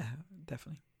 Yeah,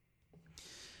 definitely.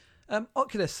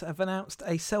 Oculus have announced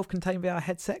a self-contained VR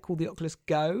headset called the Oculus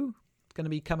Go. It's going to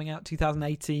be coming out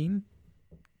 2018.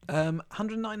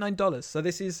 $199. So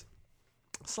this is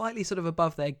slightly sort of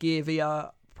above their Gear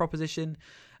VR proposition,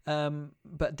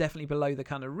 but definitely below the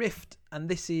kind of Rift. And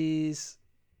this is...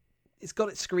 It's got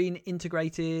its screen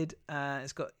integrated.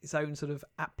 It's got its own sort of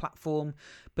app platform,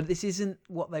 but this isn't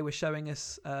what they were showing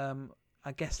us.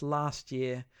 I guess last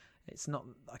year. It's not.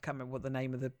 I can't remember what the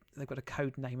name of the. They've got a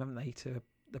code name, haven't they, to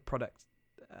the product?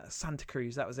 Santa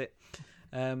Cruz. That was it.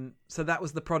 So that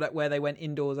was the product where they went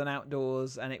indoors and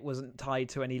outdoors, and it wasn't tied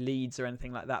to any leads or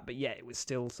anything like that. But yeah, it was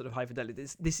still sort of high fidelity.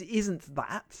 This isn't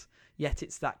that. Yet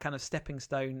it's that kind of stepping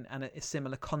stone and a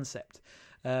similar concept.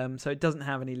 So it doesn't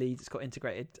have any leads. It's got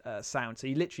integrated sound. So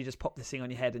you literally just pop this thing on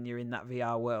your head and you're in that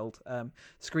VR world.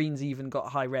 Screen's even got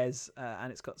high res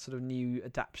and it's got sort of new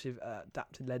adapted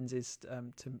lenses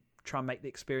to try and make the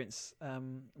experience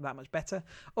that much better.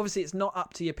 Obviously, it's not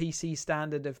up to your PC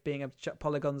standard of being able to chuck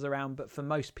polygons around, but for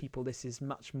most people, this is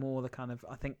much more the kind of,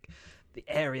 I think, the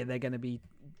area they're going to be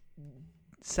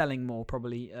selling more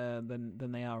probably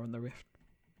than they are on the Rift.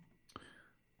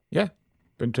 Yeah,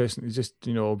 interesting to just,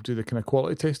 you know, do the kind of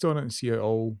quality test on it and see how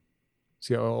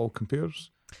it all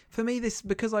compares. For me, this,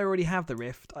 because I already have the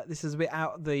Rift, this is a bit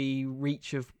out of the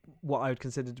reach of what I would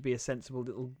consider to be a sensible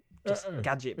little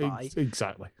gadget buy.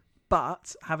 Exactly.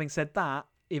 But having said that,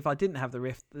 if I didn't have the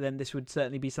Rift, then this would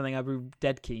certainly be something I'd be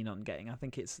dead keen on getting. I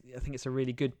think it's a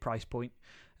really good price point,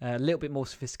 a little bit more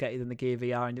sophisticated than the Gear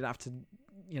VR, and you don't have to,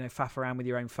 you know, faff around with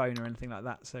your own phone or anything like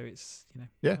that. So it's, you know,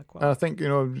 yeah. And I think, you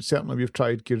know, certainly we've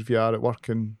tried Gear VR at work,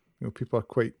 and you know, people are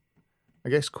quite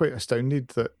astounded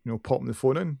that, you know, popping the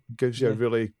phone in gives you a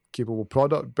really capable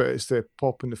product, but it's the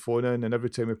popping the phone in, and every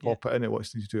time we pop it in, it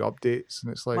wants to do updates, and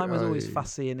it's like, mine was always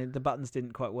fussy, and the buttons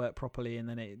didn't quite work properly, and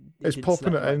then it's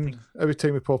popping it in every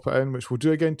time we pop it in, which we'll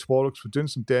do again tomorrow because we're doing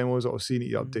some demos that'll see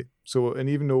need to update. So, and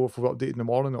even though if we've updated in the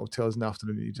morning, it'll tell us in the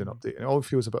afternoon you need an update, and it all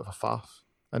feels a bit of a faff,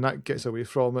 and that gets away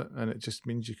from it, and it just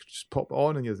means you can just pop it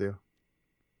on and you're there.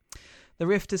 The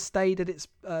Rift has stayed at its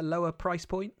lower price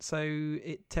point, so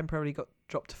it temporarily got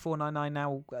dropped to $499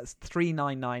 now. That's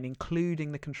 $399,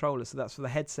 including the controller. So that's for the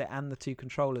headset and the two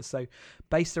controllers. So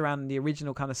based around the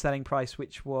original kind of selling price,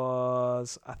 which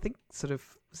was, I think, sort of,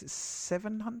 was it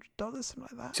 $700, something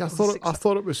like that? See, I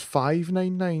thought it was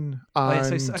 $599.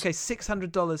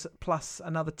 $600 plus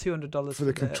another $200 for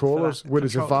the controllers,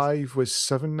 whereas the Vive was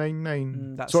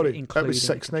 $799. Sorry, it was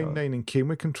 $699 and came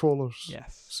with controllers.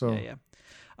 Yes. So yeah.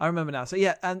 I remember now. So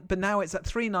yeah, but now it's at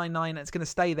 $399. It's going to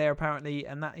stay there apparently,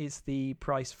 and that is the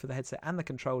price for the headset and the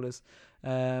controllers.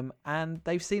 And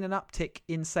they've seen an uptick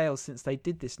in sales since they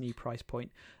did this new price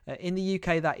point. In the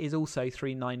UK, that is also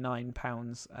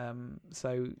 £399.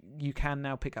 So you can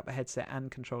now pick up a headset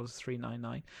and controllers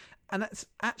 $399, and that's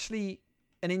actually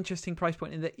an interesting price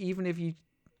point in that even if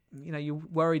you're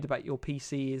worried about your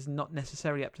PC is not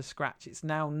necessarily up to scratch, it's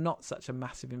now not such a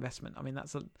massive investment. I mean,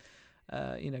 that's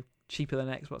cheaper than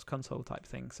an Xbox console type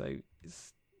thing. So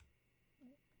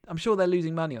I'm sure they're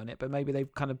losing money on it, but maybe they've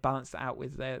kind of balanced it out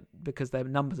with because their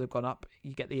numbers have gone up.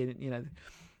 You get the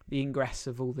ingress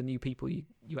of all the new people. You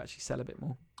actually sell a bit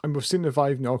more. And we've seen the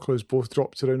Vive and the Oculus both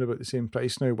dropped around about the same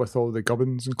price now, with all the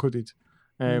gubbins included.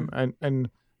 And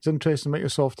it's interesting.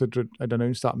 Microsoft had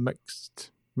announced that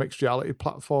mixed reality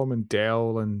platform, and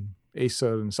Dell and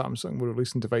Acer and Samsung were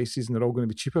releasing devices, and they're all going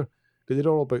to be cheaper. But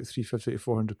they're all about £350 to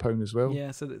 £400 as well.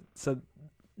 Yeah, so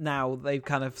now they've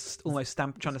kind of almost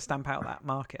trying to stamp out that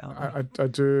market, aren't they?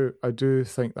 I do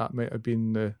think that might have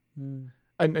been the,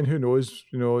 and who knows?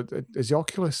 You know, is the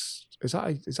Oculus is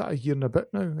that a year and a bit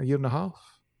now, a year and a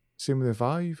half? Same with the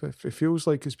Vive. It feels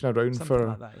like it's been around something for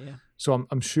like that, yeah. So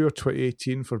I'm sure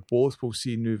 2018 for both we'll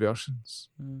see new versions.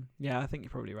 Yeah, I think you're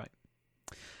probably right.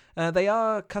 They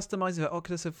are customizing.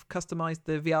 Oculus have customized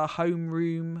the VR home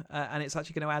room, and it's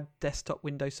actually going to add desktop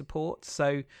window support.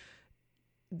 So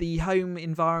the home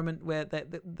environment where they're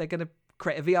going to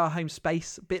create a VR home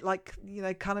space, a bit like, you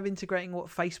know, kind of integrating what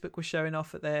Facebook was showing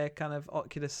off at their kind of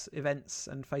Oculus events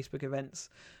and Facebook events.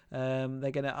 They're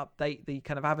going to update the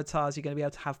kind of avatars. You're going to be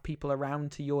able to have people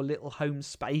around to your little home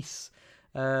space.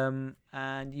 And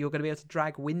you're going to be able to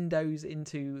drag windows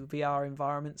into VR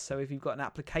environments. So if you've got an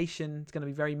application, it's going to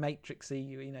be very matrixy.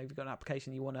 You know, if you've got an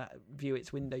application, you want to view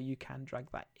its window, you can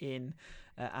drag that in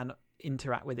and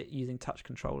interact with it using touch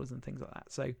controllers and things like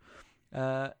that. So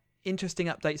interesting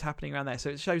updates happening around there. So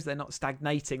it shows they're not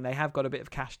stagnating. They have got a bit of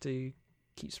cash to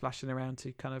keep splashing around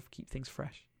to kind of keep things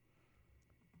fresh.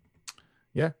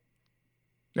 Yeah,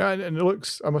 and it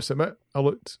looks. I must admit, I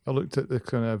looked at the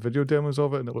kind of video demos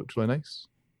of it, and it looked really nice.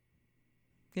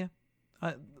 Yeah,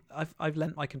 I've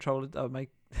lent my controller,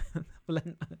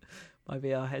 lent my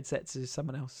VR headset to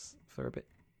someone else for a bit,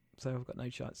 so I've got no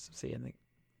chance to see anything.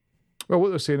 Well,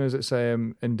 what they're saying is it's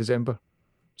in December,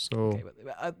 so okay,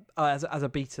 as a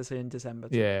beta, so in December.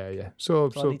 Yeah. So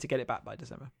I need to get it back by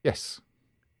December. Yes.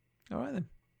 All right then.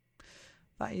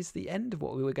 That is the end of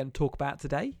what we were going to talk about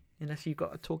today. Unless you've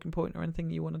got a talking point or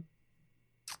anything you want to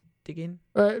dig in.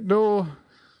 No.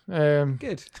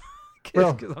 Good.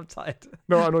 Well, because I'm tired.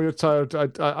 No, I know you're tired.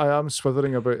 I am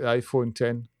swithering about the iPhone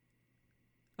 10.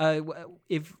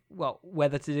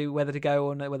 Whether to go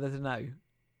or whether to no.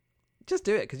 Just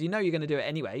do it, because you know you're going to do it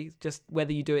anyway. Just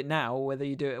whether you do it now or whether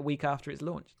you do it a week after it's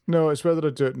launched. No, it's whether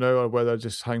I do it now or whether I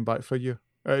just hang back for a year.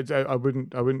 I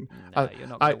wouldn't. No, you're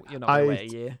not going to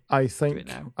wait a year. I think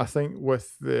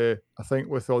with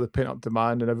all the pent up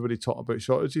demand and everybody talking about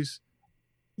shortages,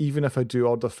 even if I do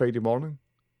order Friday morning,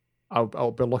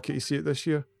 I'll be lucky to see it this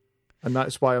year, and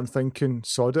that's why I'm thinking,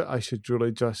 sod it. I should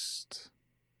really just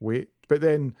wait. But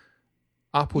then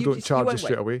Apple don't charge you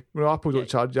straight away. Apple don't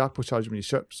charge you. Apple charge when you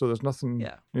ship, so there's nothing.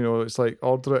 Yeah. It's like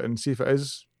order it and see if it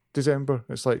is December.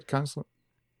 It's like cancel it.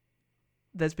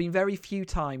 There's been very few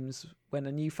times when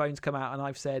a new phone's come out and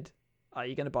I've said, "Are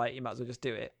you going to buy it? You might as well just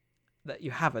do it." That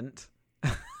you haven't,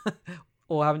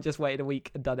 or haven't just waited a week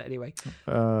and done it anyway.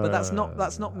 But that's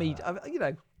not me. Go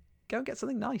and get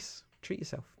something nice. Treat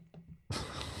yourself.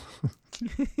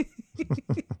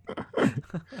 I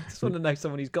just want to know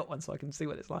someone who's got one so I can see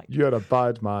what it's like. You're a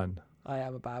bad man. I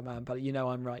am a bad man, but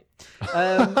I'm right.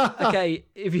 Okay,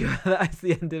 that's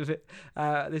the end of it.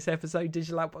 This episode.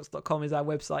 DigitalOutbox.com is our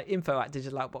website.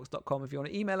 info@digitaloutbox.com if you want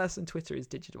to email us, and Twitter is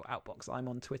DigitalOutbox. I'm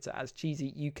on Twitter as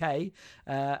CheesyUK.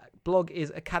 Blog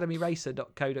is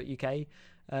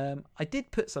academyracer.co.uk. I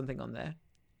did put something on there.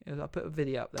 I put a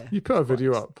video up there. You put a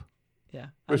video up. Yeah.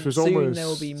 Which was soon almost... there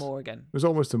will be more again. It was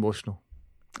almost emotional.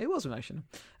 It was emotional.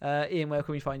 Ian, where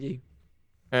can we find you?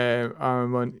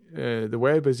 I'm on the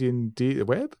web. Is the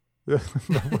web?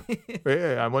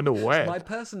 Yeah, I'm on the web. My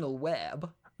personal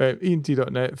web.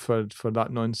 END.net for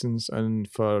that nonsense, and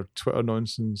for Twitter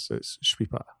nonsense, it's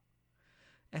Shweepa.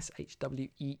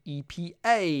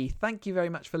 SHWEEPA. Thank you very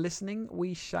much for listening.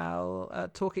 We shall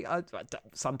talk at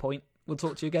some point. We'll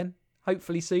talk to you again,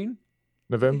 hopefully soon.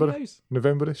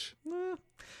 November-ish.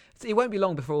 It won't be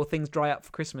long before things dry up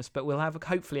for Christmas, but we'll have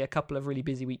hopefully a couple of really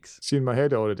busy weeks. See, in my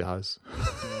head, it already has.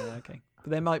 Yeah, okay.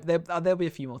 But there'll be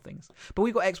a few more things. But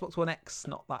we've got Xbox One X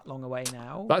not that long away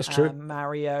now. That's true.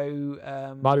 Mario's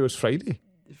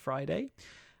Friday.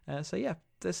 So yeah,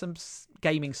 there's some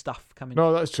gaming stuff coming.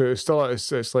 No, that's true. It's still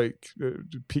it's like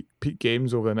peak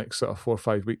games over the next sort of 4 or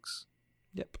 5 weeks.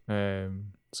 Yep.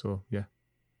 So yeah.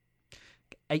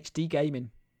 HD gaming.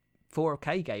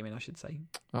 4K gaming, I should say.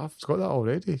 I've got that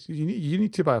already. You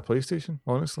need to buy a PlayStation,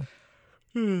 honestly.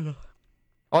 Do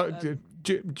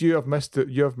you have missed it?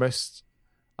 You have missed,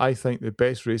 I think, the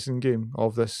best racing game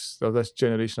of this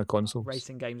generation of consoles.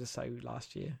 Racing games are so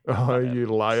last year. Oh, you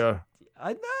liar!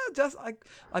 I know.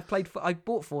 I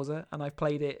bought Forza and I've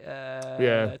played it.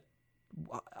 Yeah.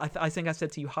 I think I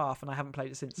said to you half, and I haven't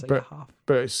played it since. So half.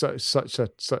 But it's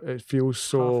it feels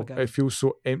so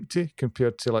empty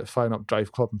compared to like firing up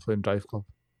Drive Club and playing Drive Club.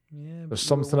 Yeah, there's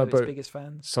something about biggest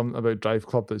fans. Something about Drive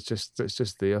Club that's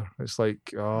just there. It's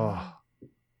like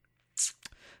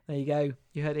There you go.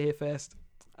 You heard it here first.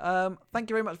 Thank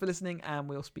you very much for listening, and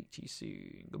we'll speak to you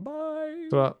soon. Goodbye.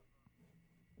 Ta-ra.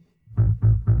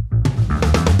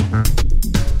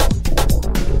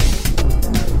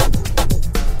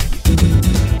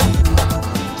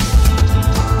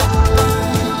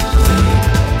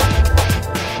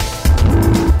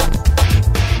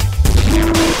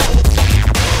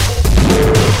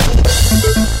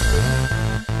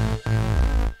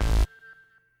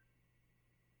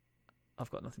 I've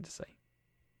got nothing to say.